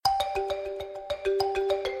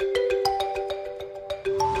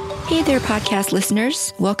Hey there, podcast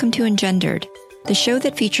listeners. Welcome to Engendered, the show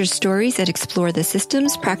that features stories that explore the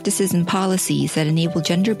systems, practices, and policies that enable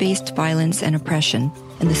gender-based violence and oppression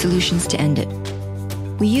and the solutions to end it.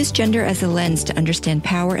 We use gender as a lens to understand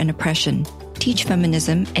power and oppression, teach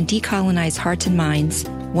feminism, and decolonize hearts and minds,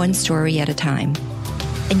 one story at a time.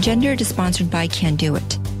 Engendered is sponsored by Can Do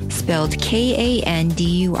It, spelled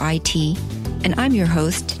Kanduit, and I'm your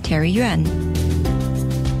host, Terry Yuan.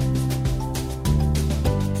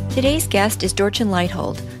 Today's guest is Dorchen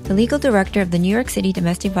Leidholdt, the legal director of the New York City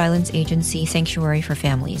domestic violence agency Sanctuary for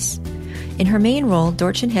Families. In her main role,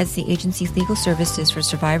 Dorchen heads the agency's legal services for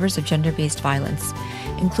survivors of gender-based violence,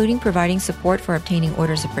 including providing support for obtaining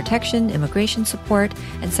orders of protection, immigration support,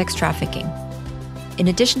 and sex trafficking. In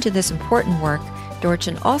addition to this important work,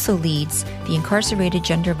 Dorchen also leads the Incarcerated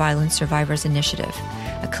Gender Violence Survivors Initiative,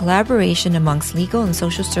 a collaboration amongst legal and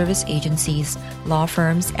social service agencies, law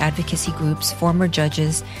firms, advocacy groups, former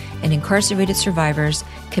judges, and incarcerated survivors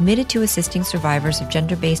committed to assisting survivors of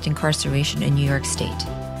gender-based incarceration in New York State.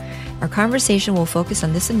 Our conversation will focus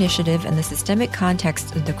on this initiative and the systemic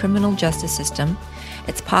context of the criminal justice system,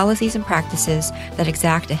 its policies and practices that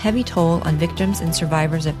exact a heavy toll on victims and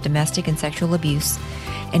survivors of domestic and sexual abuse,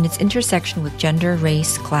 and its intersection with gender,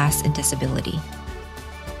 race, class, and disability.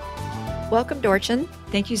 Welcome, Dorchen.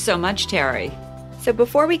 Thank you so much, Terry. So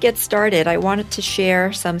before we get started, I wanted to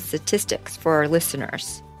share some statistics for our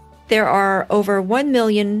listeners. There are over 1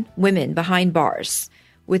 million women behind bars,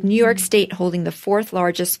 with New York State holding the fourth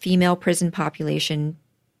largest female prison population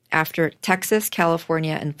after Texas,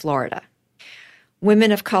 California, and Florida.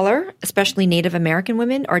 Women of color, especially Native American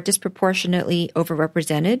women, are disproportionately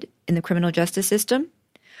overrepresented in the criminal justice system.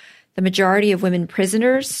 The majority of women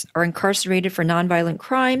prisoners are incarcerated for nonviolent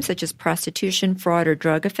crimes such as prostitution, fraud, or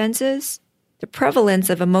drug offenses. The prevalence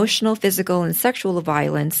of emotional, physical, and sexual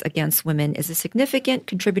violence against women is a significant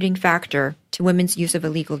contributing factor to women's use of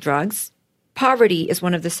illegal drugs. Poverty is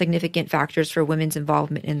one of the significant factors for women's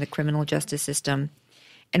involvement in the criminal justice system.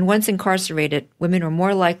 And once incarcerated, women are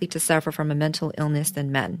more likely to suffer from a mental illness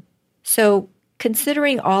than men. So,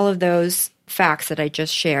 considering all of those facts that I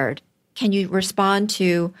just shared, can you respond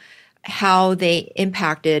to how they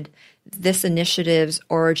impacted this initiative's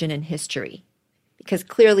origin and history? Because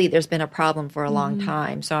clearly there's been a problem for a long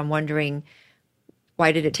time. So I'm wondering,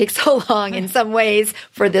 why did it take so long in some ways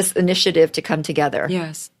for this initiative to come together?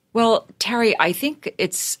 Yes. Well, Terry, I think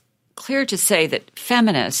it's clear to say that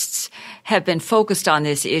feminists have been focused on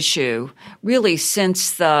this issue really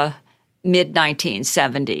since the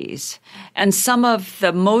mid-1970s. And some of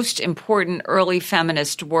the most important early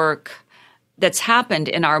feminist work that's happened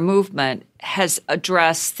in our movement has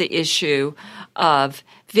addressed the issue of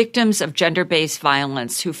victims of gender-based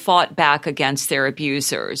violence who fought back against their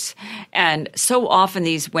abusers. And so often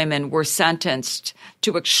these women were sentenced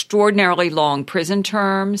to extraordinarily long prison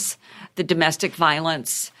terms. The domestic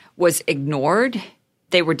violence was ignored.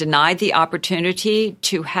 They were denied the opportunity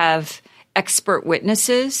to have expert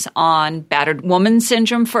witnesses on battered woman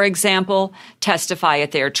syndrome, for example, testify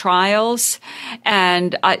at their trials.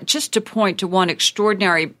 And just to point to one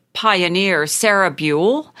extraordinary pioneer, Sarah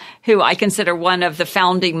Buell, who I consider one of the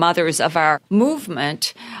founding mothers of our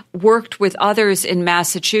movement, worked with others in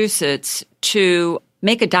Massachusetts to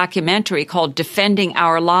make a documentary called Defending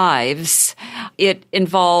Our Lives. It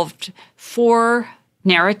involved 4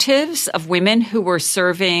 narratives of women who were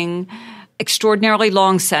serving extraordinarily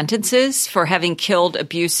long sentences for having killed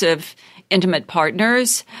abusive intimate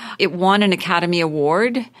partners. It won an Academy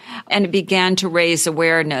Award, and it began to raise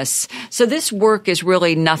awareness. So this work is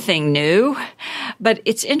really nothing new, but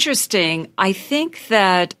it's interesting. I think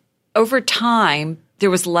that over time, there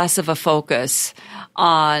was less of a focus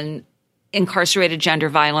on incarcerated gender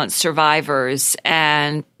violence survivors,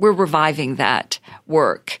 and we're reviving that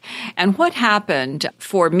work. And what happened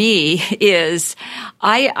for me is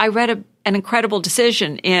I read an incredible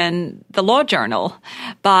decision in the Law Journal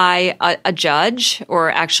by a judge,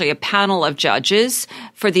 or actually a panel of judges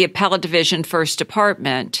for the Appellate Division First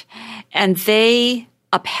Department. And they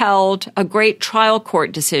upheld a great trial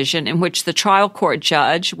court decision in which the trial court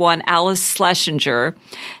judge, one Alice Schlesinger,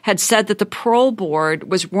 had said that the parole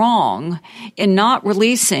board was wrong in not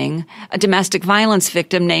releasing a domestic violence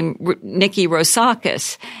victim named Nikki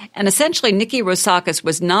Rosakis. And essentially, Nikki Rosakis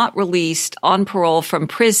was not released on parole from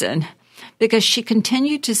prison because she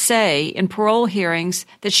continued to say in parole hearings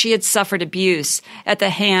that she had suffered abuse at the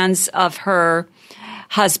hands of her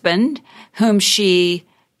husband, whom she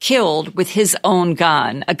killed with his own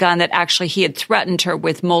gun, a gun that actually he had threatened her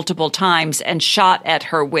with multiple times and shot at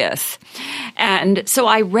her with. And so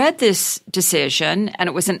I read this decision, and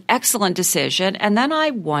it was an excellent decision. And then I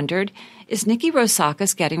wondered, is Nikki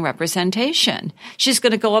Rosakis getting representation? She's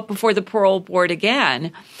going to go up before the parole board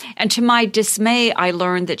again. And to my dismay, I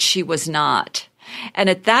learned that she was not. And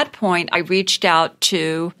at that point, I reached out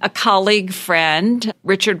to a colleague friend,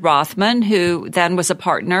 Richard Rothman, who then was a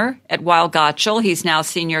partner at Weil Gotshal. He's now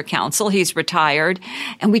senior counsel. He's retired.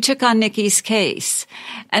 And we took on Nikki's case.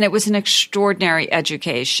 And it was an extraordinary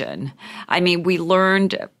education. I mean, we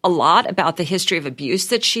learned a lot about the history of abuse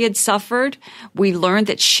that she had suffered. We learned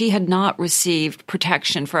that she had not received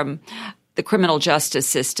protection from the criminal justice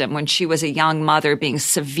system when she was a young mother being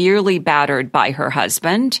severely battered by her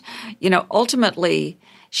husband. You know, ultimately,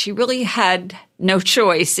 she really had no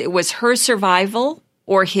choice. It was her survival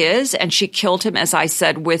or his, and she killed him, as I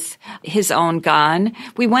said, with his own gun.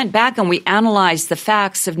 We went back and we analyzed the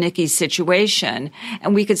facts of Nikki's situation,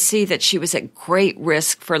 and we could see that she was at great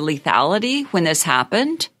risk for lethality when this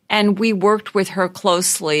happened. And we worked with her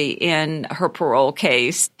closely in her parole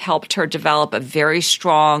case, helped her develop a very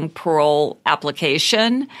strong parole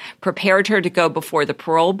application, prepared her to go before the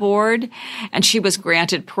parole board, and she was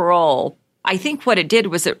granted parole. I think what it did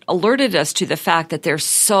was it alerted us to the fact that there's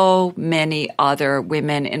so many other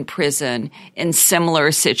women in prison in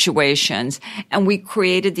similar situations. And we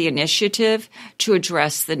created the initiative to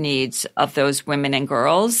address the needs of those women and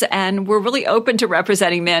girls. And we're really open to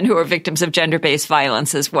representing men who are victims of gender-based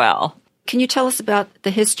violence as well. Can you tell us about the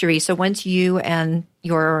history? So once you and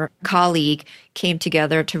your colleague came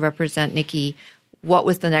together to represent Nikki, what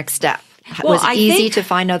was the next step? Well, was it easy to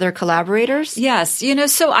find other collaborators? Yes. You know,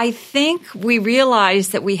 so I think we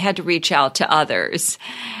realized that we had to reach out to others.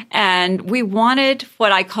 And we wanted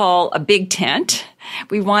what I call a big tent.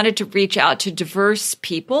 We wanted to reach out to diverse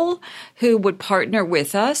people who would partner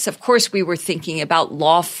with us. Of course, we were thinking about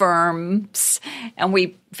law firms, and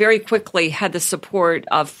we very quickly had the support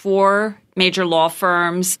of 4 major law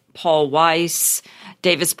firms: Paul Weiss,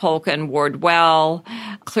 Davis Polk and Wardwell,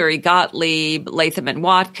 Cleary Gottlieb, Latham and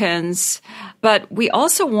Watkins. But we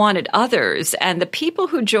also wanted others, and the people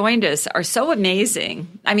who joined us are so amazing.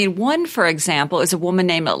 I mean, one, for example, is a woman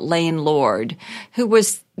named Elaine Lord, who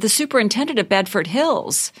was the superintendent of Bedford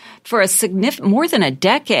Hills for more than a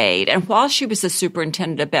decade. And while she was the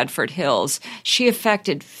superintendent of Bedford Hills, she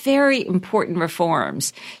effected very important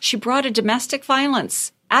reforms. She brought a domestic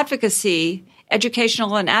violence advocacy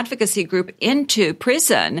educational and advocacy group into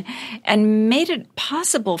prison and made it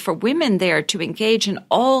possible for women there to engage in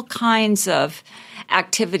all kinds of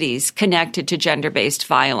activities connected to gender-based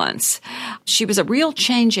violence. She was a real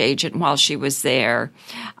change agent while she was there.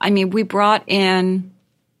 I mean, we brought in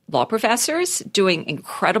law professors doing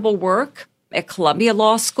incredible work at Columbia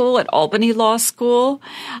Law School, at Albany Law School,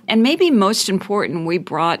 and maybe most important, we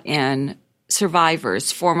brought in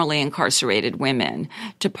survivors, formerly incarcerated women,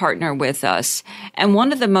 to partner with us. And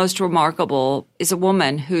one of the most remarkable is a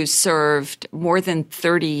woman who served more than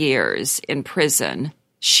 30 years in prison.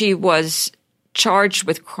 She was charged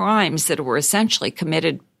with crimes that were essentially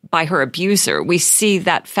committed by her abuser. We see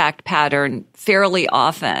that fact pattern fairly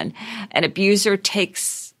often. An abuser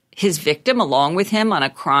takes his victim along with him on a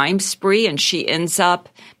crime spree, and she ends up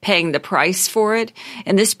paying the price for it.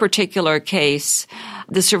 In this particular case,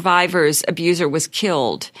 the survivor's abuser was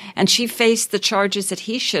killed, and she faced the charges that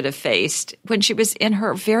he should have faced when she was in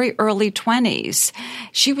her very early 20s.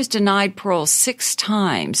 She was denied parole 6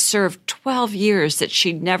 times, served 12 years that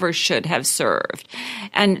she never should have served,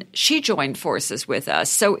 and she joined forces with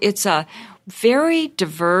us. So it's a very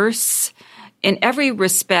diverse, in every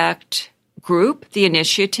respect, group, the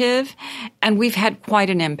initiative, and we've had quite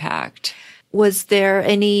an impact. Was there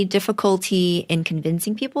any difficulty in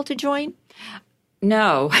convincing people to join?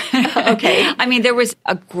 No. Okay. I mean, there was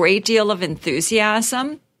a great deal of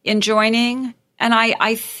enthusiasm in joining, and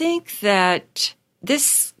I think that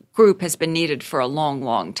this group has been needed for a long,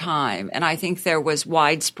 long time, and I think there was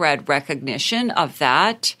widespread recognition of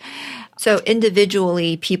that. So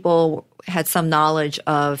individually, people had some knowledge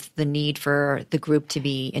of the need for the group to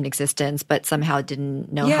be in existence, but somehow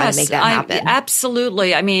didn't know how to make that happen.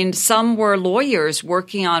 Absolutely. I mean, some were lawyers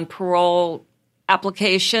working on parole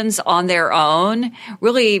applications on their own,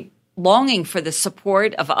 really longing for the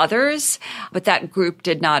support of others, but that group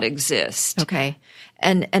did not exist. Okay.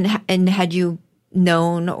 And had you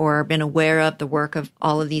known or been aware of the work of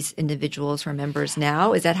all of these individuals who are members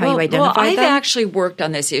now? Is that how you identified them? I've actually worked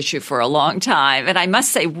on this issue for a long time. And I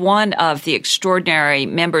must say one of the extraordinary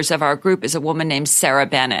members of our group is a woman named Sarah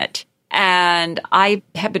Bennett. And I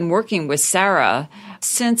have been working with Sarah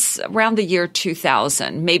since around the year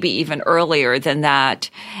 2000, maybe even earlier than that.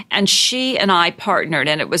 And she and I partnered,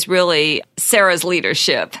 and it was really Sarah's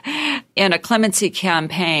leadership, in a clemency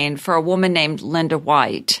campaign for a woman named Linda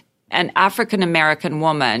White, an African-American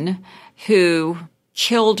woman who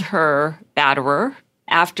killed her batterer.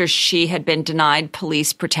 After she had been denied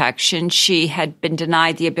police protection, she had been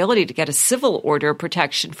denied the ability to get a civil order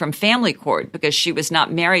protection from family court because she was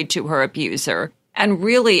not married to her abuser. And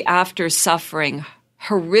really, after suffering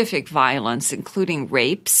horrific violence, including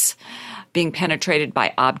rapes, being penetrated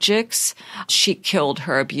by objects, she killed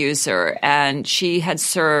her abuser. And she had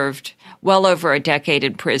served well over a decade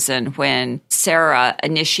in prison when Sarah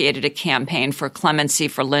initiated a campaign for clemency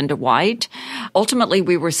for Linda White. Ultimately,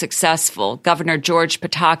 we were successful. Governor George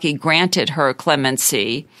Pataki granted her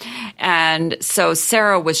clemency. And so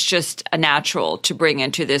Sarah was just a natural to bring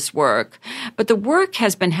into this work. But the work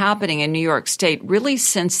has been happening in New York State really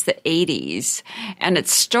since the 80s. And it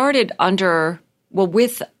started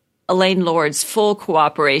with Elaine Lord's full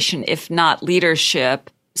cooperation, if not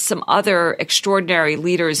leadership. Some other extraordinary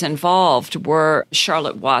leaders involved were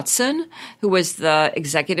Charlotte Watson, who was the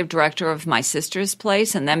executive director of My Sister's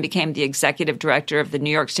Place and then became the executive director of the New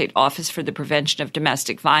York State Office for the Prevention of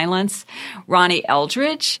Domestic Violence, Ronnie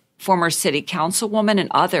Eldridge, former city councilwoman, and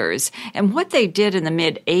others. And what they did in the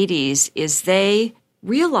mid-'80s is they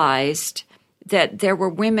realized that there were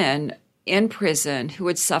women in prison who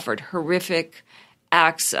had suffered horrific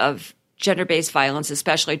acts of gender-based violence,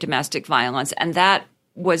 especially domestic violence, and that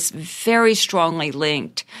was very strongly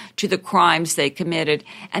linked to the crimes they committed,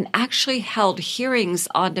 and actually held hearings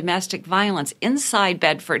on domestic violence inside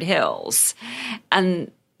Bedford Hills.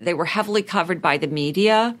 And they were heavily covered by the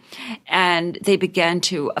media, and they began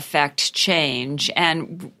to affect change.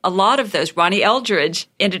 And a lot of those, Ronnie Eldridge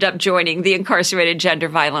ended up joining the Incarcerated Gender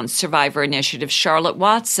Violence Survivor Initiative, Charlotte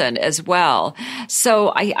Watson as well.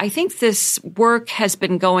 So I think this work has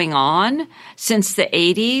been going on since the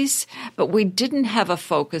 80s, but we didn't have a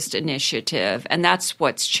focused initiative, and that's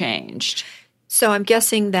what's changed. So I'm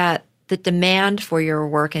guessing that the demand for your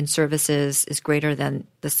work and services is greater than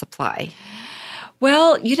the supply.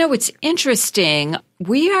 Well, it's interesting.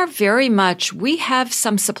 We have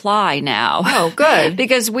some supply now. Oh, good.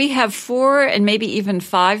 Because we have 4 and maybe even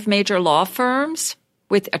 5 major law firms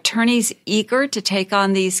with attorneys eager to take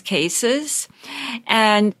on these cases.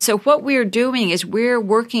 And so what we're doing is we're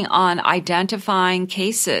working on identifying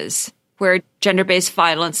cases where gender-based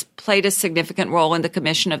violence played a significant role in the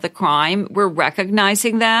commission of the crime. We're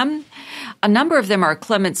recognizing them. A number of them are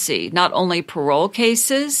clemency, not only parole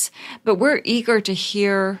cases, but we're eager to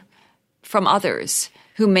hear from others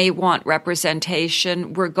who may want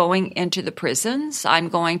representation. We're going into the prisons. I'm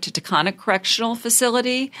going to Taconic Correctional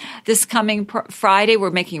Facility this coming Friday.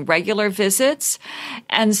 We're making regular visits.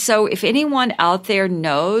 And so if anyone out there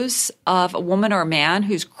knows of a woman or a man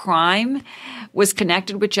whose crime was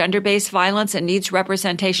connected with gender-based violence and needs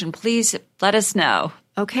representation, please let us know.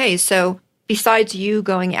 Okay, so besides you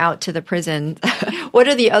going out to the prison, what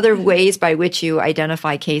are the other ways by which you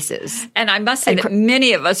identify cases? And I must say that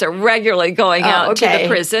many of us are regularly going out to the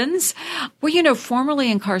prisons. Well, formerly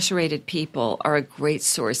incarcerated people are a great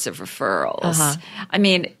source of referrals. Uh-huh. I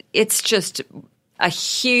mean, it's just a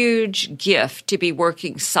huge gift to be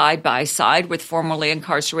working side by side with formerly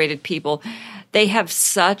incarcerated people. They have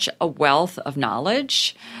such a wealth of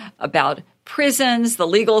knowledge about prisons, the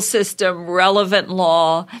legal system, relevant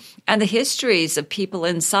law, and the histories of people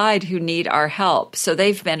inside who need our help. So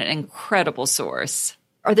they've been an incredible source.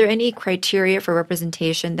 Are there any criteria for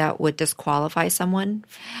representation that would disqualify someone?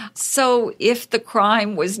 So if the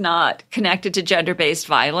crime was not connected to gender-based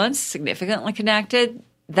violence, significantly connected,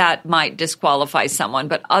 that might disqualify someone.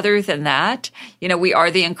 But other than that, we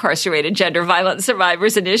are the Incarcerated Gender Violence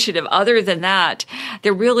Survivors Initiative. Other than that,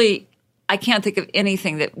 I can't think of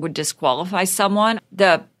anything that would disqualify someone.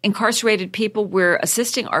 The incarcerated people we're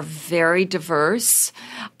assisting are very diverse.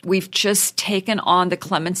 We've just taken on the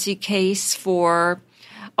clemency case for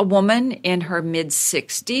a woman in her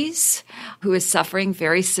mid-60s who is suffering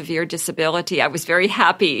very severe disability. I was very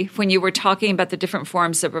happy when you were talking about the different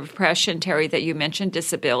forms of oppression, Terry, that you mentioned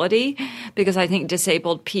disability, because I think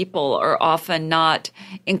disabled people are often not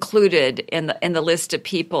included in the list of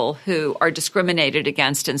people who are discriminated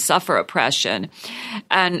against and suffer oppression.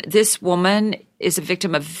 And this woman is a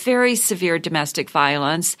victim of very severe domestic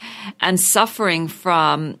violence and suffering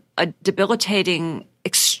from a debilitating,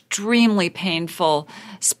 extremely painful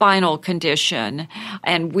spinal condition.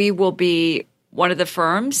 And one of the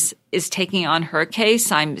firms is taking on her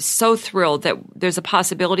case. I'm so thrilled that there's a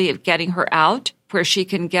possibility of getting her out where she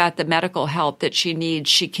can get the medical help that she needs.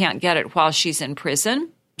 She can't get it while she's in prison.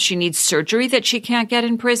 She needs surgery that she can't get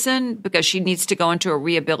in prison because she needs to go into a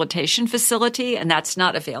rehabilitation facility, and that's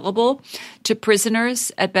not available to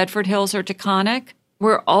prisoners at Bedford Hills or Taconic.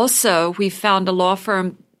 We found a law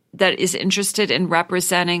firm that is interested in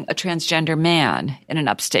representing a transgender man in an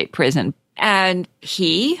upstate prison. And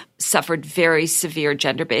he suffered very severe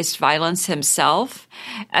gender-based violence himself.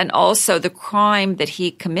 And also the crime that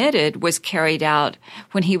he committed was carried out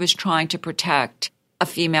when he was trying to protect a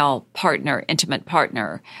female partner, intimate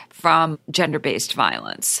partner, from gender-based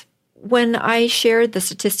violence. When I shared the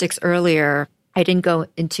statistics earlier, I didn't go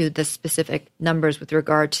into the specific numbers with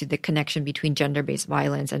regard to the connection between gender-based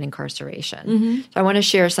violence and incarceration. Mm-hmm. So I want to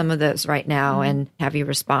share some of those right now and have you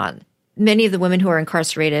respond. Many of the women who are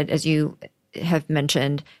incarcerated, as you have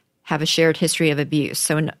mentioned, have a shared history of abuse.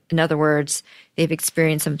 So in other words, they've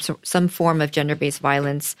experienced some form of gender-based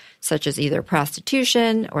violence, such as either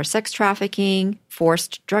prostitution or sex trafficking,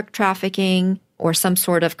 forced drug trafficking, or some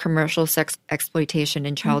sort of commercial sex exploitation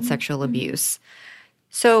and child sexual abuse.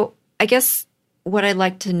 So I guess what I'd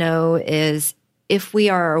like to know is, if we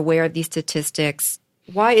are aware of these statistics,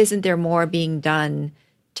 why isn't there more being done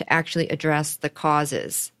to actually address the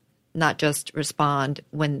causes, not just respond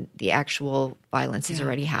when the actual violence has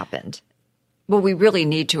already happened? Well, we really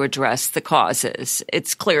need to address the causes.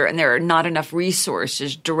 It's clear, and there are not enough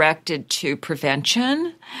resources directed to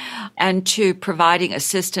prevention and to providing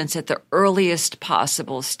assistance at the earliest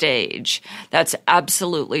possible stage. That's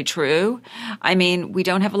absolutely true. I mean, we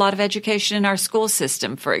don't have a lot of education in our school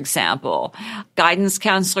system, for example. Guidance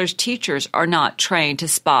counselors, teachers are not trained to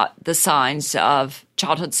spot the signs of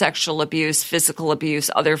childhood sexual abuse, physical abuse,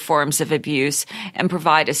 other forms of abuse, and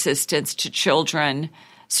provide assistance to children,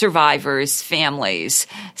 survivors, families.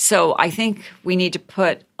 So I think we need to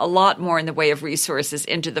put a lot more in the way of resources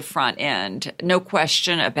into the front end. No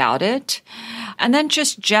question about it. And then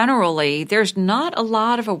just generally, there's not a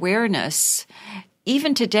lot of awareness,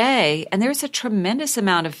 even today, and there's a tremendous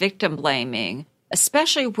amount of victim blaming,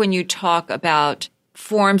 especially when you talk about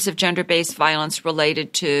forms of gender-based violence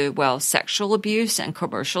related to, sexual abuse and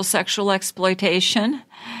commercial sexual exploitation.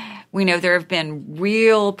 We know there have been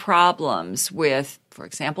real problems with, for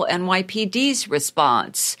example, NYPD's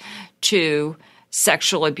response to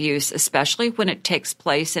sexual abuse, especially when it takes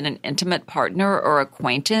place in an intimate partner or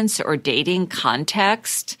acquaintance or dating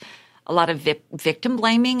context. A lot of victim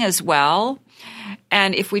blaming as well.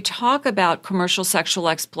 And if we talk about commercial sexual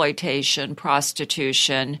exploitation,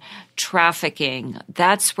 prostitution, trafficking,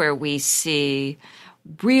 that's where we see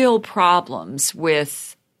real problems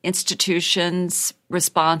with institutions'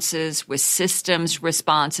 responses, with systems'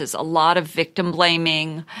 responses, a lot of victim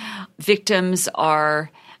blaming. Victims are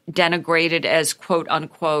denigrated as quote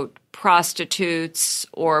unquote prostitutes,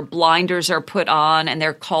 or blinders are put on and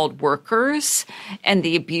they're called workers. And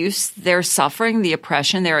the abuse they're suffering, the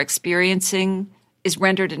oppression they're experiencing is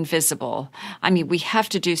rendered invisible. I mean, we have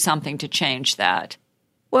to do something to change that.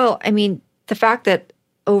 Well, I mean, the fact that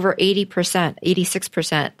over 80%,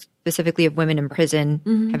 86%, specifically of women in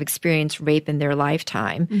prison have experienced rape in their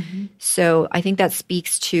lifetime. Mm-hmm. So I think that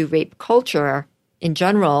speaks to rape culture in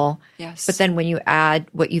general. Yes. But then when you add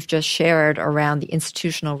what you've just shared around the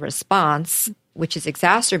institutional response, which is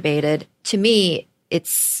exacerbated, to me,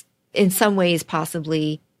 it's in some ways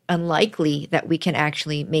possibly unlikely that we can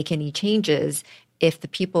actually make any changes if the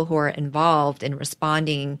people who are involved in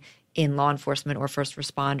responding in law enforcement or first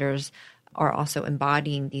responders are also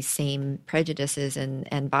embodying these same prejudices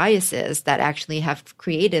and biases that actually have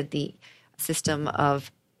created the system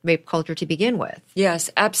of rape culture to begin with. Yes,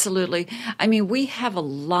 absolutely. I mean, we have a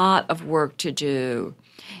lot of work to do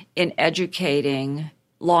in educating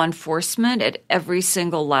law enforcement at every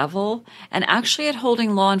single level, and actually at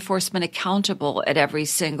holding law enforcement accountable at every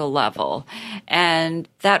single level. And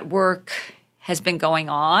that work has been going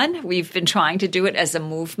on. We've been trying to do it as a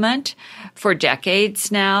movement for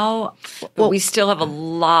decades now, but we still have a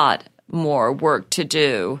lot more work to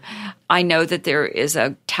do. I know that there is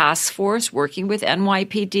a task force working with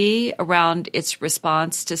NYPD around its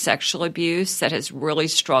response to sexual abuse that has really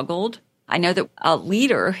struggled. I know that a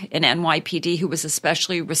leader in NYPD who was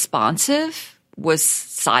especially responsive was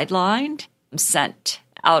sidelined, sent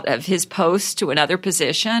out of his post to another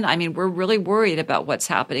position. I mean, we're really worried about what's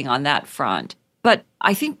happening on that front. But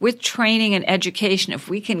I think with training and education, if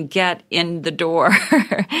we can get in the door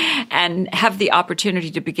and have the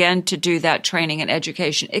opportunity to begin to do that training and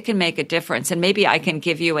education, it can make a difference. And maybe I can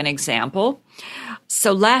give you an example.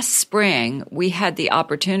 So last spring, we had the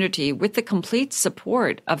opportunity, with the complete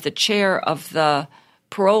support of the chair of the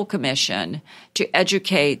Parole Commission, to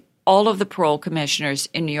educate all of the parole commissioners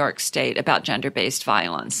in New York State about gender-based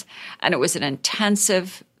violence. And it was an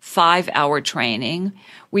intensive 5-hour training.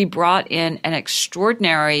 We brought in an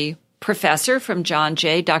extraordinary professor from John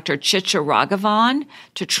Jay, Dr. Chicha Raghavan,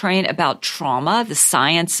 to train about trauma, the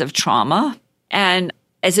science of trauma. And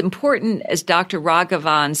as important as Dr.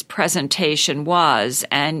 Raghavan's presentation was,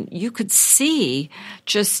 and you could see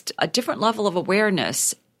just a different level of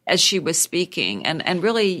awareness as she was speaking, and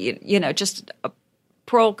really, just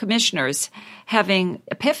parole commissioners having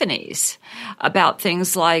epiphanies about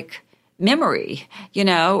things like memory.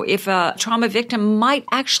 If a trauma victim might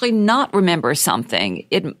actually not remember something,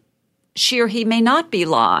 she or he may not be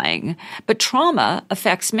lying, but trauma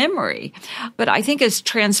affects memory. But I think as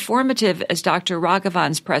transformative as Dr.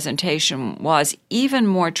 Raghavan's presentation was, even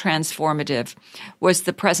more transformative was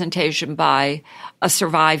the presentation by a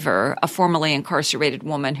survivor, a formerly incarcerated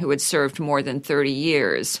woman who had served more than 30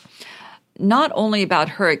 years. Not only about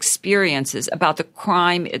her experiences, about the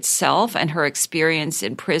crime itself and her experience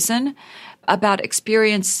in prison, about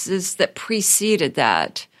experiences that preceded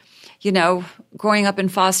that. Growing up in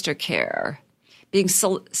foster care, being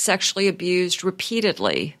sexually abused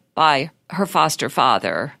repeatedly by her foster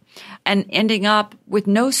father, and ending up with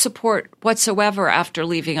no support whatsoever after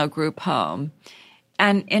leaving a group home,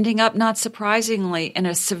 and ending up, not surprisingly, in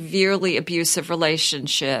a severely abusive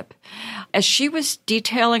relationship. As she was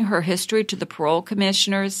detailing her history to the parole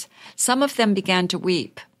commissioners, some of them began to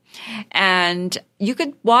weep. And you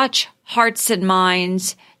could watch hearts and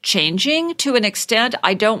minds changing to an extent.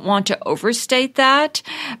 I don't want to overstate that,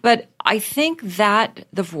 but I think that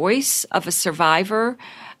the voice of a survivor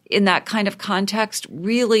in that kind of context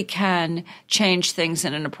really can change things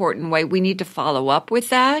in an important way. We need to follow up with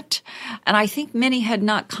that. And I think many had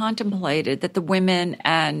not contemplated that the women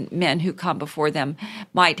and men who come before them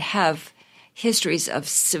might have histories of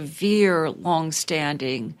severe,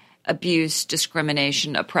 long-standing abuse,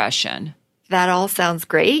 discrimination, oppression. That all sounds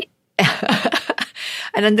great.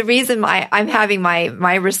 And then the reason I'm having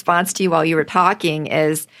my response to you while you were talking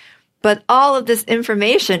is, but all of this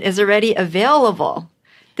information is already available.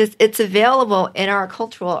 It's available in our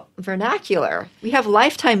cultural vernacular. We have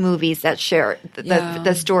Lifetime movies that share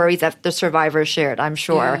the stories that the survivors shared, I'm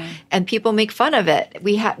sure, and people make fun of it.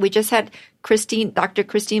 We just had Dr.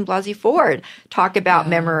 Christine Blasey Ford talk about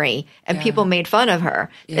memory, and people made fun of her.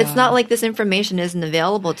 It's not like this information isn't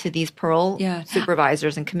available to these parole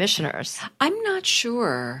supervisors and commissioners. I'm not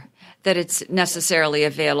sure that it's necessarily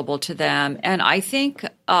available to them. And I think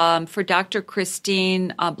for Dr.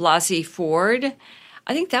 Christine Blasey Ford,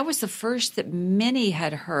 I think that was the first that many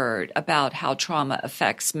had heard about how trauma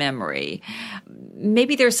affects memory.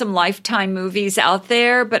 Maybe there's some Lifetime movies out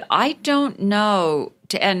there, but I don't know.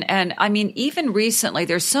 And I mean, even recently,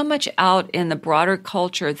 there's so much out in the broader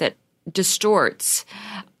culture that distorts,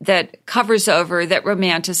 that covers over, that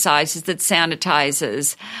romanticizes, that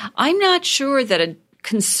sanitizes. I'm not sure that a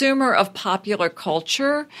consumer of popular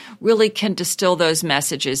culture really can distill those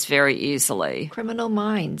messages very easily. Criminal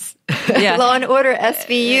Minds. Law and Order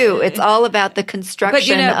SVU. It's all about the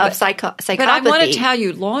construction of psychopathy. But I want to tell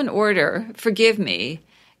you, Law and Order, forgive me,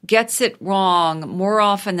 gets it wrong more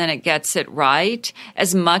often than it gets it right.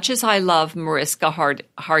 As much as I love Mariska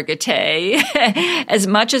Hargitay, as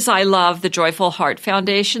much as I love the Joyful Heart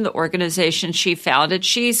Foundation, the organization she founded,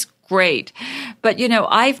 she's great. But,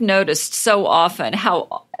 I've noticed so often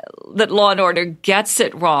how that Law and Order gets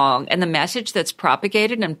it wrong, and the message that's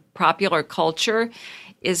propagated in popular culture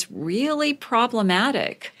is really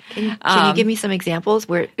problematic. Can you give me some examples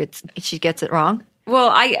where she gets it wrong? Well,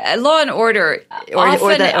 Law and Order, or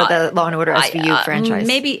the Law and Order SVU franchise.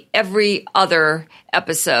 Maybe every other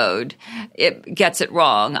episode it gets it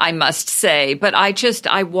wrong, I must say. But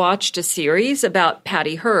I watched a series about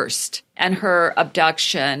Patty Hearst and her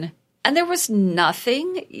abduction. And there was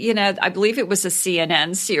nothing, I believe it was a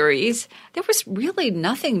CNN series. There was really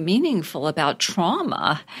nothing meaningful about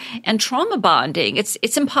trauma and trauma bonding.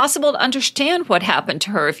 It's impossible to understand what happened to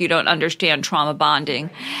her if you don't understand trauma bonding.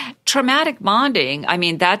 Traumatic bonding,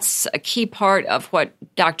 that's a key part of what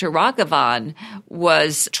Dr. Raghavan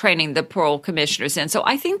was training the parole commissioners in. So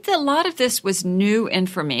I think that a lot of this was new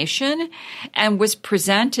information and was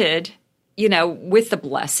presented with the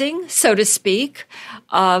blessing, so to speak,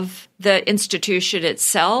 of the institution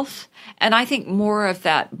itself. And I think more of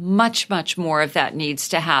that, much, much more of that needs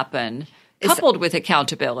to happen, coupled with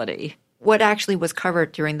accountability. What actually was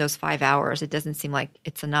covered during those 5 hours? It doesn't seem like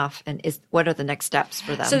it's enough. And what are the next steps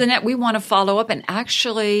for them? So we want to follow up. And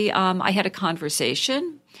actually, I had a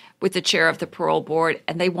conversation with the chair of the parole board,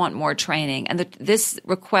 and they want more training. And this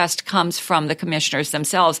request comes from the commissioners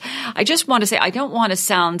themselves. I just want to say, I don't want to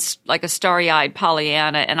sound like a starry-eyed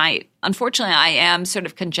Pollyanna, and Unfortunately, I am sort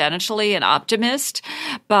of congenitally an optimist,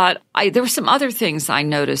 but there were some other things I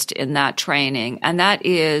noticed in that training, and that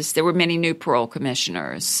is there were many new parole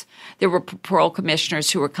commissioners. There were parole commissioners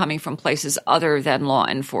who were coming from places other than law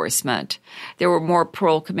enforcement. There were more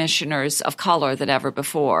parole commissioners of color than ever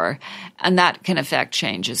before, and that can affect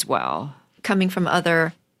change as well. Coming from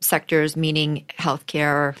other sectors, meaning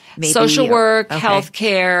healthcare, maybe social work,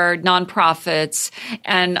 healthcare, nonprofits.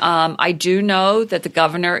 And I do know that the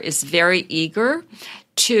governor is very eager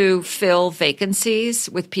to fill vacancies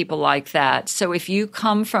with people like that. So if you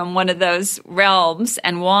come from one of those realms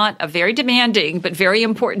and want a very demanding but very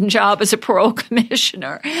important job as a parole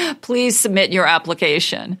commissioner, please submit your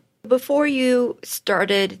application. Before you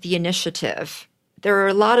started the initiative, there are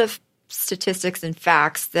a lot of statistics and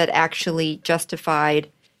facts that actually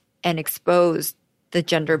justified and exposed the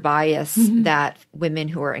gender bias that women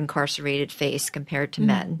who are incarcerated face compared to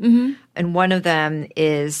men. And one of them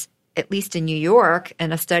is, at least in New York,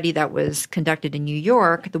 and a study that was conducted in New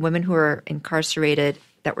York, the women who are incarcerated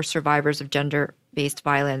that were survivors of gender-based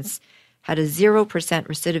violence had a 0%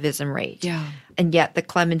 recidivism rate. Yeah. And yet the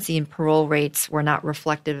clemency and parole rates were not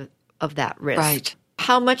reflective of that risk. Right.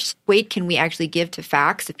 How much weight can we actually give to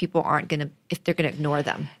facts if people if they're going to ignore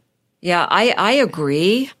them? Yeah, I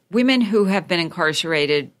agree. Women who have been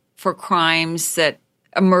incarcerated for crimes that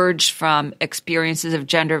emerge from experiences of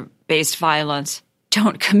gender-based violence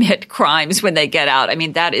don't commit crimes when they get out. I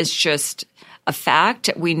mean, that is just a fact.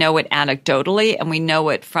 We know it anecdotally, and we know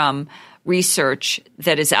it from research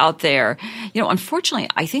that is out there. Unfortunately,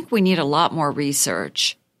 I think we need a lot more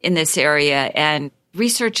research in this area, and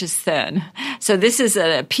research is thin. So this is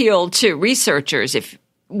an appeal to researchers. If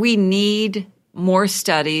we need more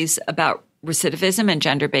studies about recidivism and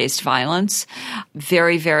gender-based violence,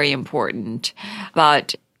 very, very important.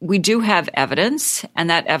 But we do have evidence, and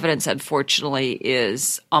that evidence, unfortunately,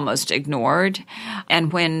 is almost ignored.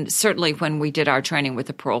 And certainly when we did our training with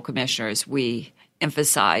the parole commissioners, we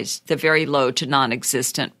emphasized the very low to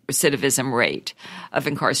non-existent recidivism rate of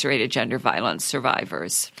incarcerated gender violence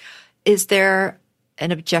survivors. Is there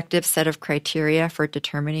an objective set of criteria for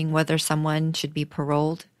determining whether someone should be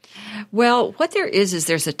paroled? Well, what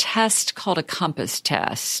there's a test called a COMPASS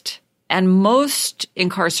test. And most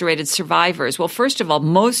incarcerated survivors, well, first of all,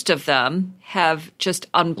 most of them have just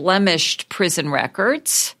unblemished prison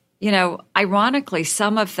records. Ironically,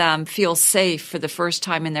 some of them feel safe for the first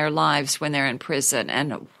time in their lives when they're in prison.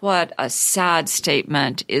 And what a sad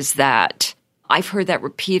statement is that. I've heard that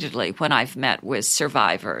repeatedly when I've met with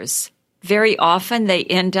survivors. Very often they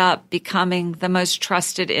end up becoming the most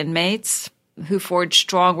trusted inmates who forge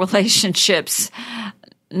strong relationships,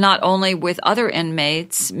 not only with other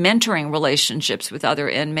inmates, mentoring relationships with other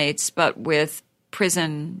inmates, but with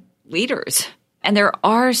prison leaders. And there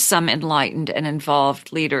are some enlightened and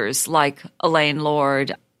involved leaders like Elaine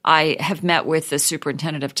Lord. I have met with the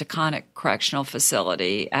superintendent of Taconic Correctional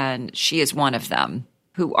Facility, and she is one of them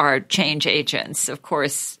who are change agents. Of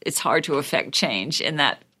course, it's hard to affect change in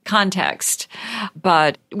that context.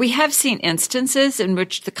 But we have seen instances in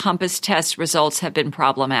which the COMPASS test results have been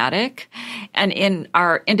problematic. And in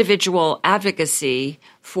our individual advocacy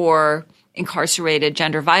for incarcerated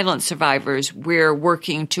gender violence survivors, we're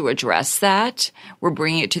working to address that. We're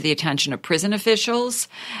bringing it to the attention of prison officials.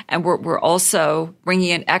 And we're also bringing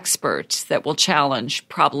in experts that will challenge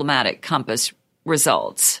problematic COMPASS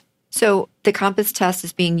results. So the COMPASS test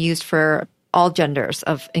is being used for all genders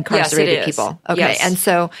of incarcerated people. Okay. Yes. And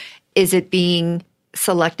so is it being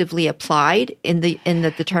selectively applied in the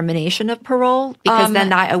determination of parole? Because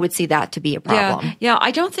then I would see that to be a problem. Yeah,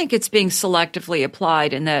 I don't think it's being selectively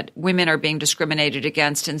applied in that women are being discriminated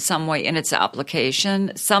against in some way in its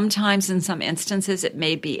application. Sometimes in some instances it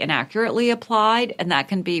may be inaccurately applied, and that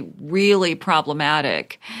can be really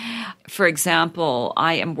problematic. For example,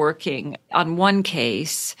 I am working on one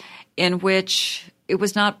case in which it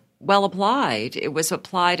was not well applied. It was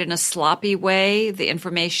applied in a sloppy way. The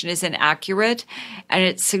information is inaccurate, and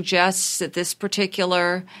it suggests that this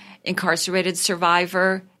particular incarcerated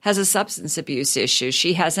survivor has a substance abuse issue.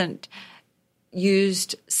 She hasn't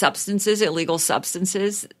used illegal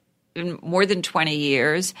substances, in more than 20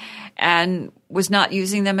 years, and was not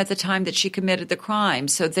using them at the time that she committed the crime.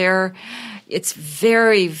 So it's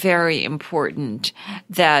very, very important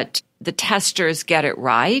that the testers get it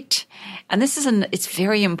right. And it's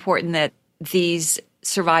very important that these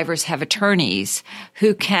survivors have attorneys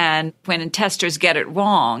who can, when testers get it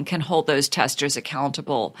wrong, can hold those testers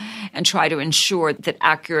accountable and try to ensure that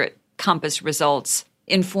accurate COMPASS results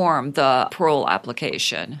inform the parole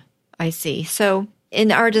application. I see. So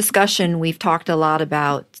in our discussion, we've talked a lot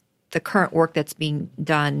about the current work that's being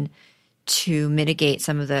done to mitigate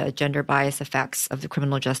some of the gender bias effects of the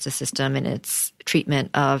criminal justice system and its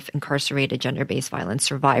treatment of incarcerated gender-based violence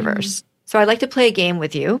survivors. So I'd like to play a game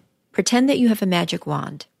with you. Pretend that you have a magic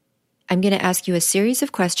wand. I'm going to ask you a series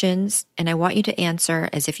of questions, and I want you to answer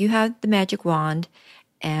as if you had the magic wand,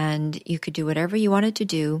 and you could do whatever you wanted to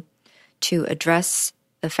do to address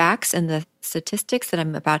the facts and the statistics that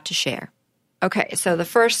I'm about to share. Okay, so the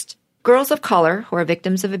first, girls of color who are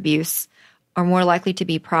victims of abuse are more likely to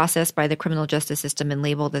be processed by the criminal justice system and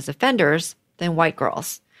labeled as offenders than white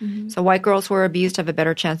girls. So white girls who are abused have a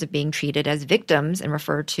better chance of being treated as victims and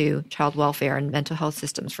referred to child welfare and mental health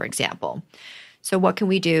systems, for example. So what can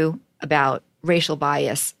we do about racial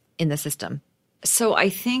bias in the system? So I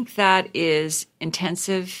think that is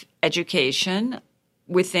intensive education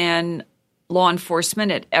within law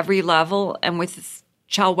enforcement at every level and with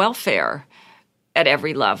child welfare at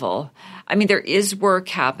every level. I mean, there is work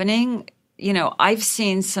happening. You know, I've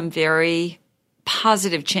seen some very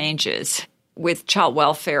positive changes with child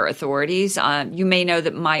welfare authorities. You may know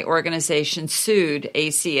that my organization sued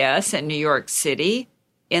ACS in New York City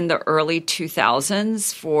in the early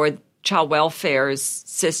 2000s for child welfare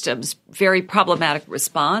systems' very problematic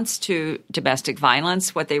response to domestic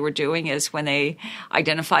violence. What they were doing is when they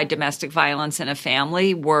identified domestic violence in a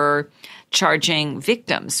family, were charging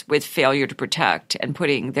victims with failure to protect and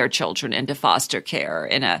putting their children into foster care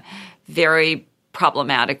in a very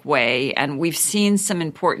problematic way. And we've seen some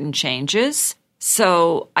important changes.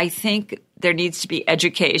 So I think there needs to be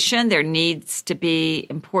education. There needs to be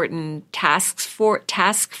important task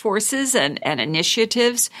forces and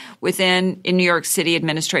initiatives in New York City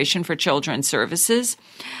Administration for Children's Services.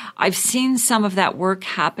 I've seen some of that work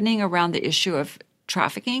happening around the issue of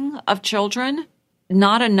trafficking of children,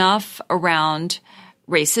 not enough around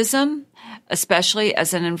racism, especially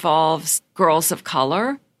as it involves girls of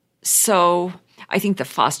color. So I think the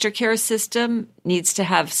foster care system needs to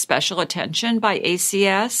have special attention by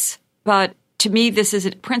ACS. But to me, this is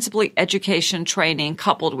principally education training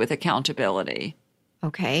coupled with accountability.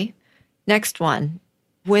 Okay. Next one.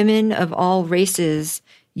 Women of all races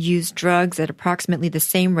use drugs at approximately the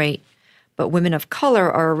same rate, but women of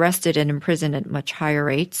color are arrested and imprisoned at much higher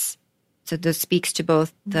rates. So this speaks to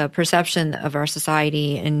both the perception of our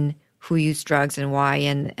society and who use drugs and why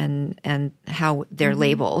and how they're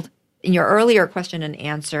labeled. In your earlier question and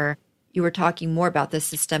answer, you were talking more about the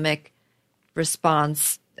systemic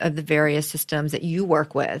response of the various systems that you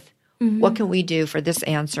work with. What can we do for this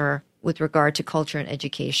answer with regard to culture and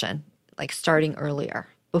education, like starting earlier,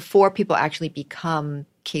 before people actually become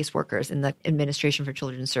caseworkers in the Administration for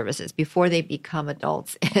Children's Services, before they become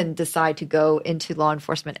adults and decide to go into law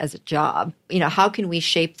enforcement as a job? You know, how can we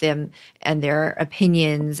shape them and their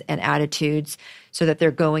opinions and attitudes so that they're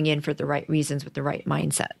going in for the right reasons with the right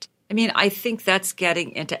mindset? I mean, I think that's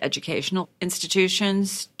getting into educational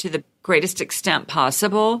institutions to the greatest extent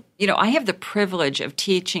possible. You know, I have the privilege of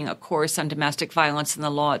teaching a course on domestic violence and the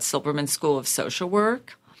law at Silberman School of Social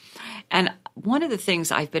Work. And one of the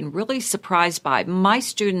things I've been really surprised by, my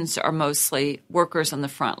students are mostly workers on the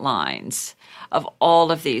front lines of all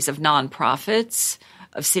of these, of nonprofits,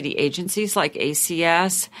 of city agencies like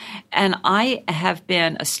ACS. And I have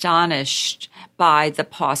been astonished by the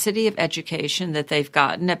paucity of education that they've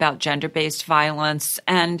gotten about gender-based violence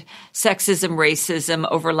and sexism, racism,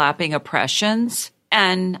 overlapping oppressions.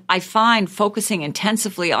 And I find focusing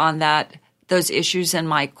intensively on those issues in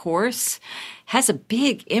my course has a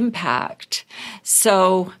big impact.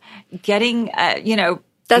 So getting,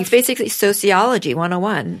 That's basically sociology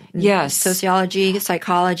 101. Yes. Sociology,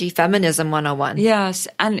 psychology, feminism 101. Yes.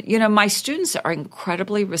 And, my students are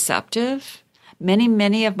incredibly receptive.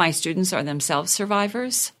 Many of my students are themselves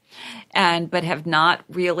survivors, but have not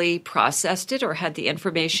really processed it or had the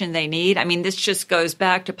information they need. I mean, this just goes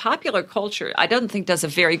back to popular culture. I don't think does a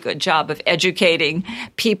very good job of educating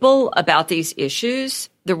people about these issues,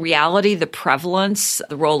 the reality, the prevalence,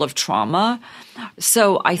 the role of trauma.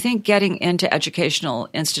 So I think getting into educational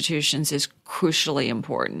institutions is crucially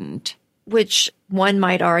important. Which one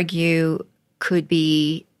might argue could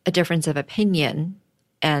be a difference of opinion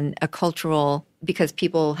and a cultural, because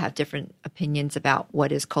people have different opinions about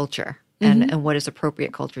what is culture and what is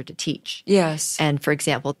appropriate culture to teach. Yes. And for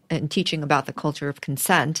example, in teaching about the culture of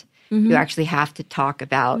consent, you actually have to talk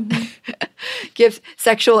about, give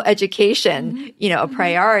sexual education, a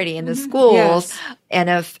priority in the schools. Yes. And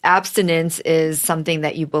if abstinence is something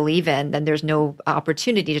that you believe in, then there's no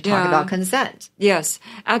opportunity to talk about consent. Yes,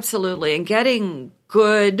 absolutely. And getting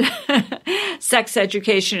good sex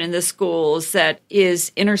education in the schools that is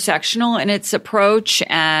intersectional in its approach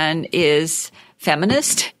and is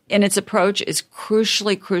feminist in its approach is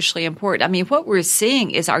crucially, crucially important. I mean, what we're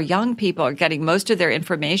seeing is our young people are getting most of their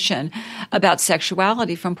information about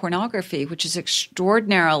sexuality from pornography, which is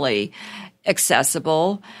extraordinarily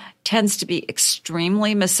accessible, tends to be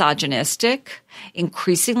extremely misogynistic,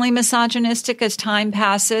 increasingly misogynistic as time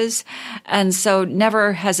passes. And so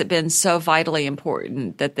never has it been so vitally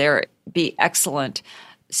important that there be excellent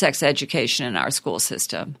sex education in our school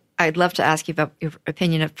system. I'd love to ask you about your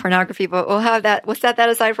opinion of pornography, but we'll set that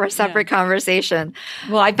aside for a separate conversation.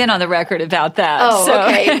 Well, I've been on the record about that. Oh, so.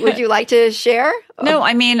 Okay. Would you like to share? No,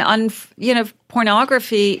 I mean,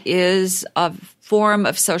 pornography is a form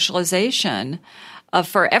of socialization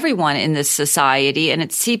for everyone in this society, and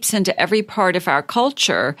it seeps into every part of our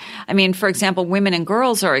culture. I mean, for example, women and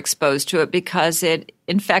girls are exposed to it because it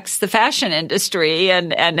infects the fashion industry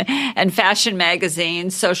and fashion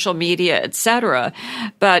magazines, social media, etc.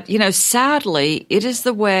 But, sadly, it is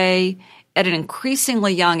the way at an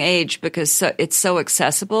increasingly young age, because it's so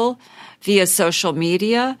accessible via social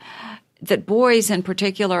media, that boys in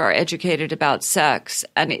particular are educated about sex,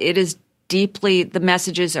 and it is the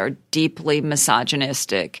messages are deeply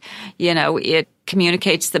misogynistic. It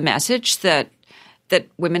communicates the message that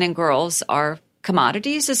women and girls are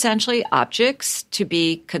commodities, essentially objects to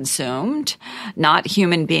be consumed, not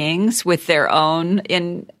human beings with their own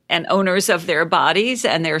and owners of their bodies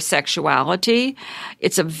and their sexuality.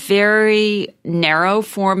 It's a very narrow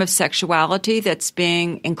form of sexuality that's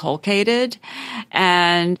being inculcated,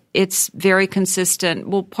 and it's very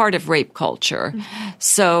consistent, part of rape culture. Mm-hmm.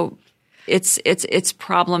 So it's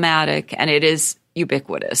problematic, and it is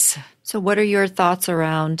ubiquitous. So what are your thoughts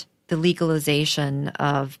around the legalization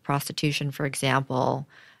of prostitution, for example,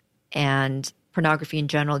 and pornography in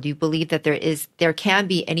general? Do you believe that there can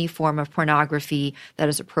be any form of pornography that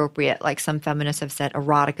is appropriate? Like some feminists have said,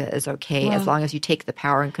 erotica is okay as long as you take the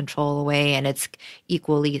power and control away and it's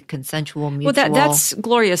equally consensual, mutual. Well, that's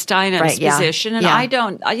Gloria Steinem's position, and I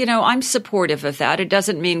don't, I'm supportive of that. It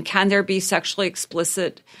doesn't mean, can there be sexually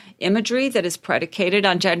explicit imagery that is predicated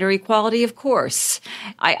on gender equality? Of course.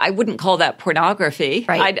 I wouldn't call that pornography.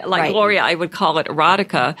 Gloria, I would call it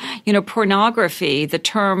erotica. Pornography, the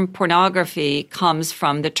term pornography comes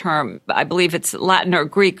from the term, I believe it's Latin or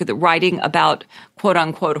Greek, the writing about quote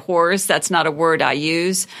unquote whores. That's not a word I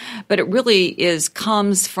use, but it really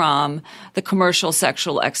comes from the commercial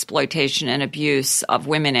sexual exploitation and abuse of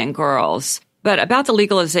women and girls. But about the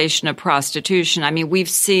legalization of prostitution, I mean, we've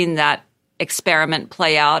seen that experiment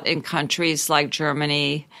play out in countries like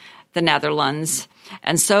Germany, the Netherlands,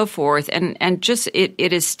 and so forth. And just it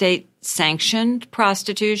is state-sanctioned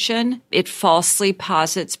prostitution. It falsely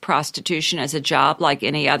posits prostitution as a job like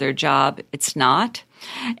any other job. It's not.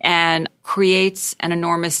 And creates an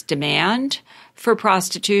enormous demand for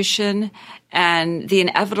prostitution. And the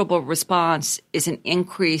inevitable response is an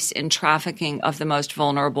increase in trafficking of the most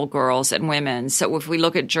vulnerable girls and women. So if we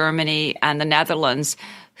look at Germany and the Netherlands,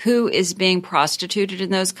 who is being prostituted in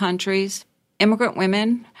those countries? Immigrant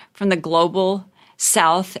women from the global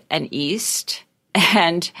South and East.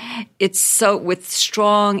 And it's so with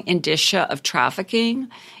strong indicia of trafficking.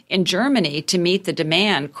 In Germany, to meet the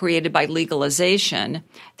demand created by legalization,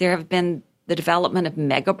 there have been the development of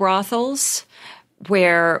mega brothels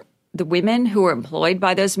where the women who are employed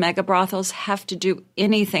by those mega brothels have to do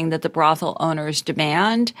anything that the brothel owners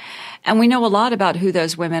demand. And we know a lot about who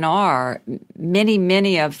those women are. Many,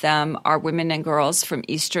 many of them are women and girls from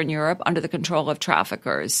Eastern Europe under the control of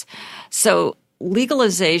traffickers. So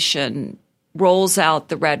legalization rolls out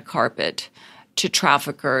the red carpet to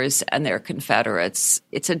traffickers and their confederates.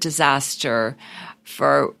 It's a disaster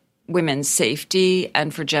for women's safety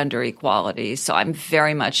and for gender equality. So I'm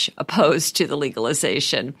very much opposed to the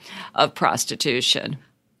legalization of prostitution.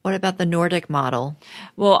 What about the Nordic model?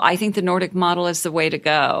 Well, I think the Nordic model is the way to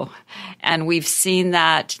go. And we've seen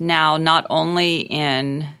that now not only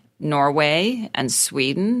in Norway and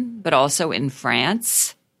Sweden, but also in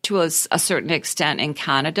France, to a certain extent in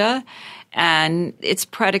Canada. And it's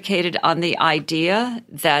predicated on the idea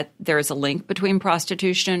that there is a link between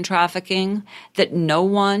prostitution and trafficking, that no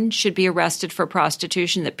one should be arrested for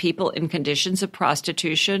prostitution, that people in conditions of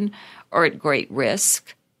prostitution are at great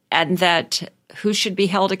risk, and that who should be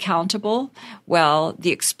held accountable? Well,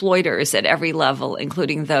 the exploiters at every level,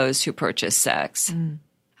 including those who purchase sex.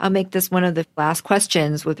 I'll make this one of the last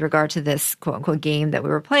questions with regard to this quote-unquote game that we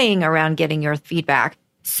were playing around getting your feedback.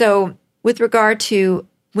 So with regard to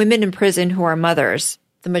women in prison who are mothers,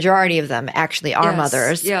 the majority of them actually are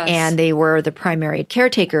mothers, and they were the primary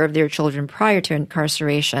caretaker of their children prior to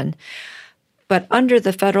incarceration. But under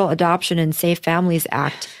the Federal Adoption and Safe Families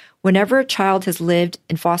Act, whenever a child has lived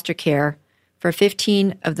in foster care for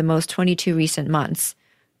 15 of the most 22 recent months,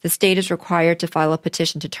 the state is required to file a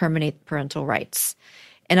petition to terminate parental rights.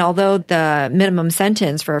 And although the minimum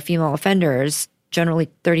sentence for female offenders, generally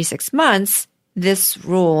 36 months, this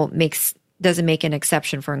rule doesn't make an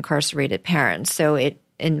exception for incarcerated parents. So it,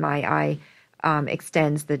 in my eye,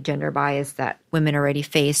 extends the gender bias that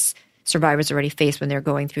survivors already face when they're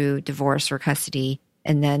going through divorce or custody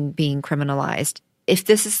and then being criminalized. If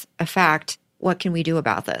this is a fact, what can we do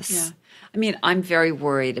about this? Yeah. I mean, I'm very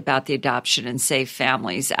worried about the Adoption and Safe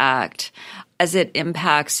Families Act as it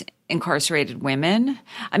impacts incarcerated women.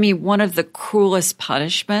 I mean, one of the cruelest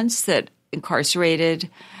punishments that incarcerated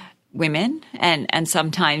women and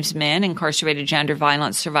sometimes men, incarcerated gender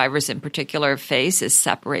violence survivors in particular, face is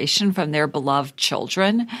separation from their beloved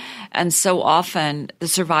children. And so often the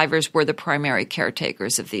survivors were the primary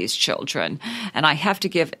caretakers of these children. And I have to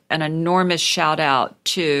give an enormous shout out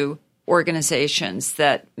to organizations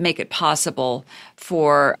that make it possible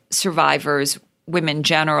for survivors, women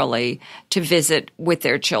generally, to visit with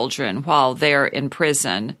their children while they're in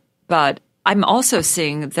prison. But I'm also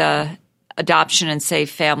seeing the Adoption and Safe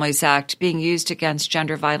Families Act being used against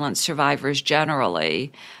gender violence survivors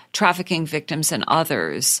generally, trafficking victims and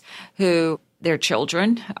others who their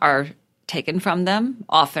children are taken from them,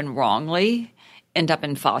 often wrongly, end up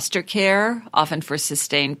in foster care, often for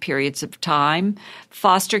sustained periods of time.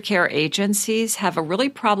 Foster care agencies have a really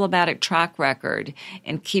problematic track record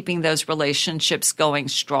in keeping those relationships going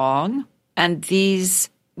strong. And these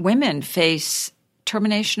women face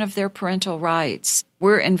termination of their parental rights.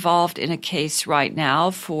 We're involved in a case right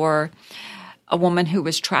now for a woman who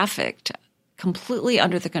was trafficked completely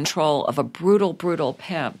under the control of a brutal, brutal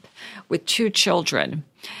pimp with 2 children.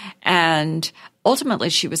 And ultimately,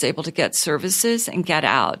 she was able to get services and get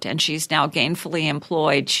out, and she's now gainfully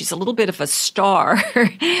employed. She's a little bit of a star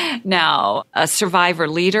now, a survivor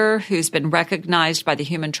leader who's been recognized by the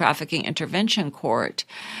Human Trafficking Intervention Court.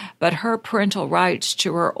 But her parental rights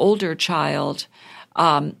to her older child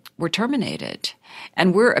were terminated.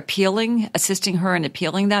 And we're assisting her in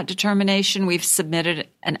appealing that determination. We've submitted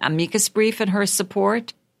an amicus brief in her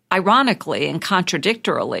support. Ironically and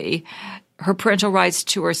contradictorily, her parental rights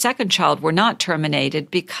to her second child were not terminated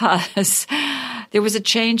because there was a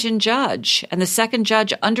change in judge, and the second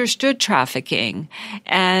judge understood trafficking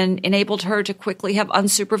and enabled her to quickly have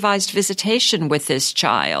unsupervised visitation with this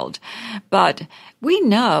child. But we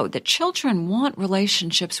know that children want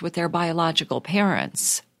relationships with their biological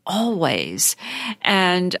parents. Always.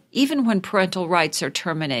 And even when parental rights are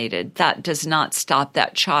terminated, that does not stop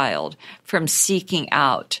that child from seeking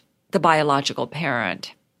out the biological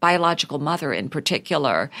parent, biological mother in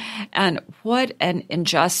particular. And what an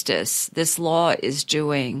injustice this law is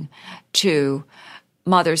doing to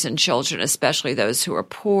mothers and children, especially those who are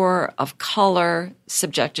poor, of color,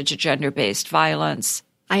 subjected to gender-based violence.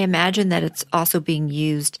 I imagine that it's also being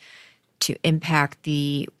used to impact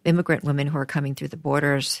the immigrant women who are coming through the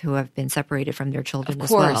borders who have been separated from their children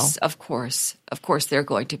as well. Of course, they're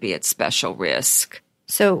going to be at special risk.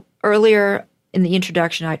 So earlier in the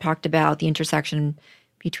introduction, I talked about the intersection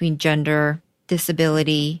between gender,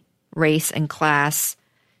 disability, race, and class.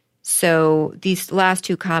 So these last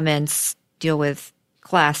 2 comments deal with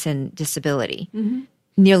class and disability. Mm-hmm.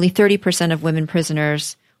 Nearly 30% of women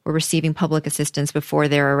prisoners were receiving public assistance before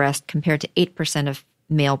their arrest, compared to 8% of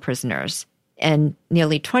male prisoners. And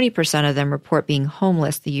nearly 20% of them report being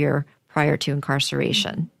homeless the year prior to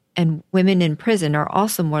incarceration. And women in prison are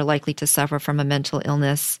also more likely to suffer from a mental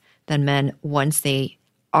illness than men once they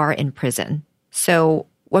are in prison. So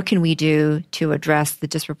what can we do to address the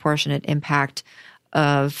disproportionate impact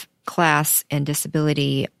of class and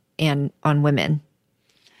disability and on women?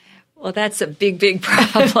 Well, that's a big, big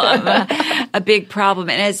problem, a big problem.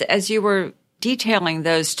 And as you were detailing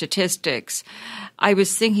those statistics, I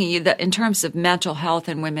was thinking that in terms of mental health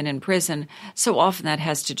in women in prison, so often that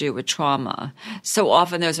has to do with trauma. So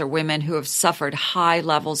often those are women who have suffered high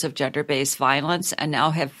levels of gender-based violence and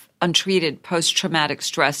now have untreated post-traumatic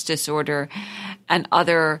stress disorder and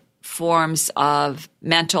other forms of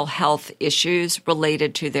mental health issues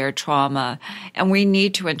related to their trauma. And we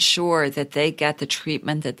need to ensure that they get the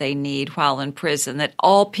treatment that they need while in prison, that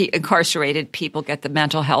all incarcerated people get the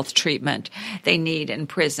mental health treatment they need in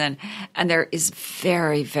prison. And there is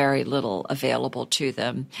very, very little available to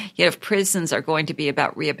them. Yet if prisons are going to be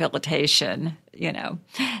about rehabilitation,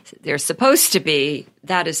 they're supposed to be,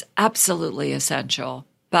 that is absolutely essential.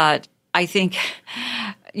 But I think,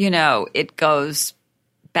 it goes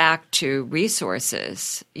back to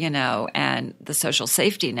resources, and the social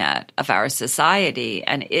safety net of our society.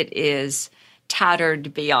 And it is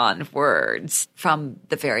tattered beyond words from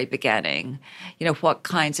the very beginning. What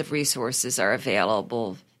kinds of resources are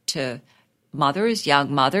available to mothers,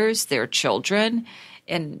 young mothers, their children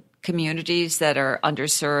in communities that are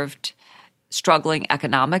underserved, struggling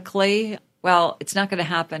economically. Well, it's not going to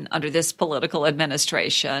happen under this political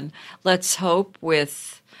administration. Let's hope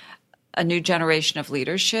with a new generation of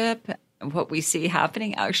leadership, and what we see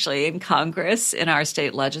happening actually in Congress, in our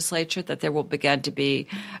state legislature, that there will begin to be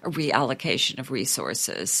a reallocation of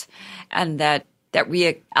resources, and that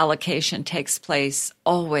reallocation takes place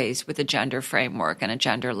always with a gender framework and a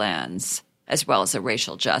gender lens, as well as a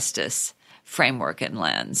racial justice framework and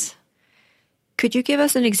lens. Could you give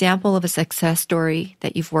us an example of a success story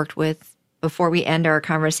that you've worked with before we end our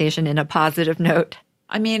conversation in a positive note?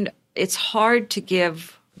 I mean, it's hard to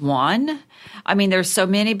give one. I mean, there's so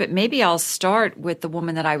many, but maybe I'll start with the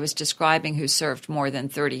woman that I was describing who served more than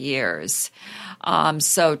 30 years.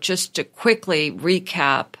 So just to quickly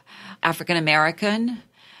recap, African American,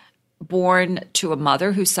 born to a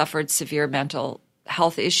mother who suffered severe mental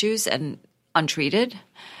health issues and untreated,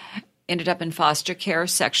 ended up in foster care,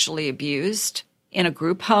 sexually abused, in a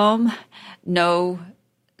group home, no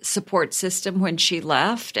support system when she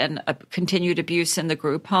left, and continued abuse in the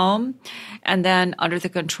group home, and then under the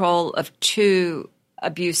control of two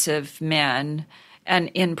abusive men and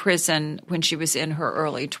in prison when she was in her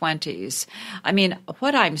early 20s. I mean,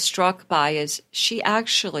 what I'm struck by is she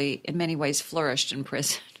actually, in many ways, flourished in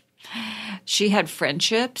prison. She had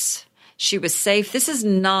friendships. She was safe. This is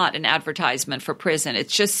not an advertisement for prison.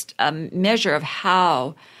 It's just a measure of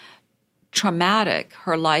how traumatic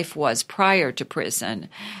her life was prior to prison,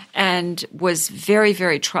 and was very,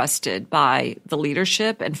 very trusted by the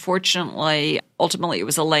leadership. And fortunately, ultimately, it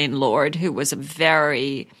was Elaine Lord, who was a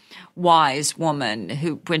very wise woman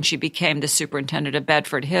who, when she became the superintendent of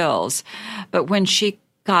Bedford Hills, but when she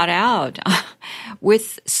got out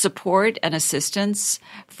with support and assistance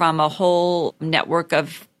from a whole network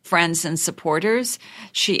of friends and supporters,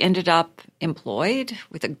 she ended up employed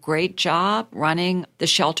with a great job running the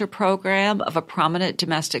shelter program of a prominent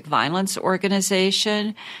domestic violence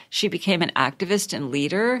organization. She became an activist and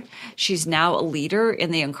leader. She's now a leader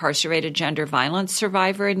in the Incarcerated Gender Violence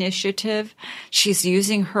Survivor Initiative. She's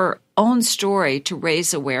using her own story to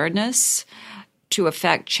raise awareness, to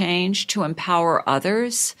affect change, to empower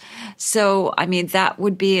others. So, I mean, that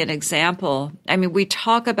would be an example. I mean, we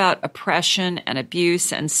talk about oppression and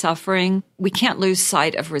abuse and suffering. We can't lose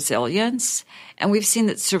sight of resilience. And we've seen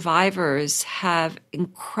that survivors have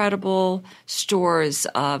incredible stores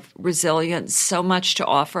of resilience, so much to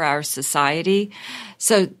offer our society.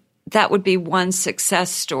 So that would be one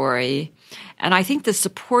success story. And I think the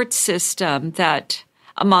support system that,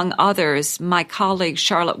 among others, my colleague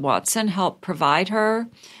Charlotte Watson helped provide her,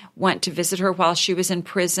 went to visit her while she was in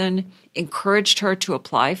prison, encouraged her to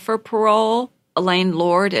apply for parole. Elaine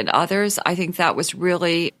Lord and others, I think that was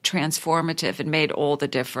really transformative and made all the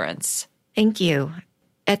difference. Thank you.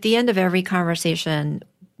 At the end of every conversation,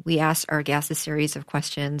 we ask our guests a series of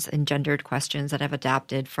questions, engendered questions that I've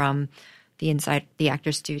adapted from the Inside the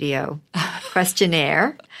Actor Studio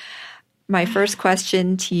questionnaire. My first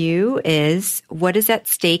question to you is, what is at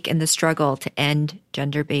stake in the struggle to end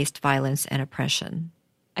gender-based violence and oppression?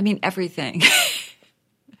 I mean, everything.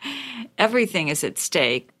 Everything is at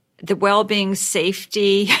stake. The well-being,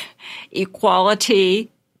 safety, equality,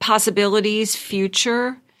 possibilities,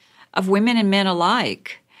 future of women and men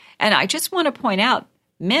alike. And I just want to point out,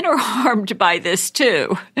 men are harmed by this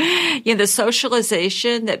too. You know, the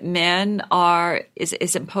socialization that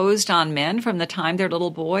is imposed on men from the time they're little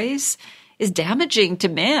boys is damaging to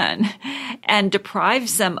men and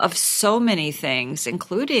deprives them of so many things,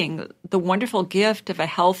 including the wonderful gift of a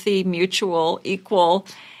healthy, mutual, equal,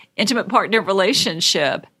 intimate partner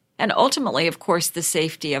relationship. And ultimately, of course, the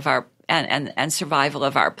safety of our and survival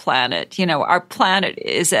of our planet. You know, our planet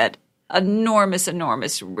is at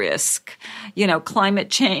enormous risk. You know, climate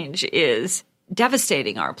change is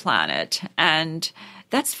devastating our planet. And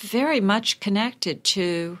that's very much connected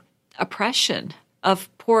to oppression of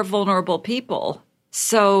poor, vulnerable people.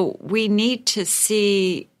 So we need to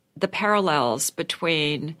see the parallels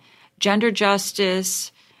between gender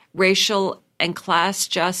justice, racial and class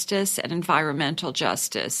justice, and environmental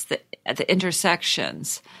justice, the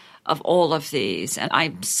intersections of all of these. And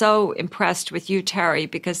I'm so impressed with you, Terry,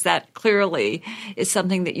 because that clearly is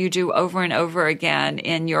something that you do over and over again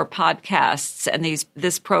in your podcasts and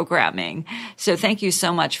this programming. So thank you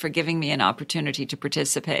so much for giving me an opportunity to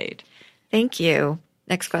participate. Thank you.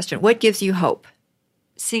 Next question. What gives you hope?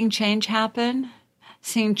 Seeing change happen,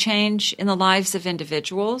 seeing change in the lives of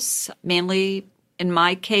individuals, mainly, in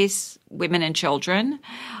my case, women and children,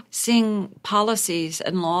 seeing policies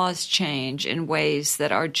and laws change in ways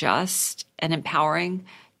that are just and empowering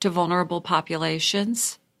to vulnerable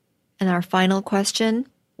populations. And our final question,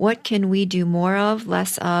 what can we do more of,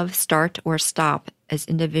 less of, start or stop as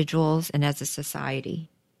individuals and as a society?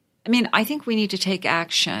 I mean, I think we need to take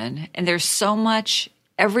action, and there's so much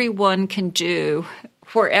everyone can do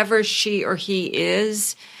wherever she or he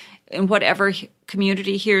is, in whatever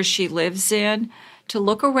community he or she lives in, to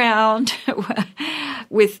look around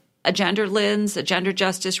with a gender lens, a gender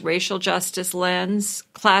justice, racial justice lens,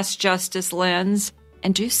 class justice lens,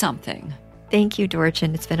 and do something. Thank you,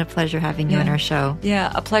 Dorchen. It's been a pleasure having you on our show.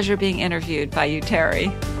 Yeah, a pleasure being interviewed by you,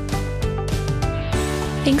 Terry.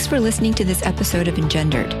 Thanks for listening to this episode of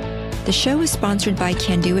Engendered. The show is sponsored by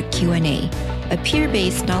Can Do It Q&A, a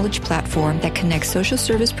peer-based knowledge platform that connects social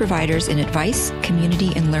service providers in advice,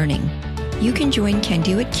 community, and learning. You can join Can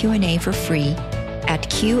Do It Q&A for free at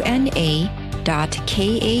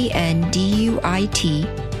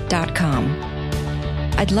Q&A.kanduit.com.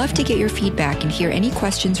 I'd love to get your feedback and hear any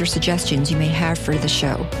questions or suggestions you may have for the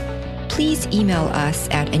show. Please email us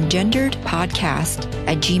at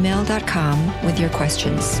engenderedpodcast@gmail.com with your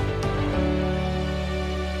questions.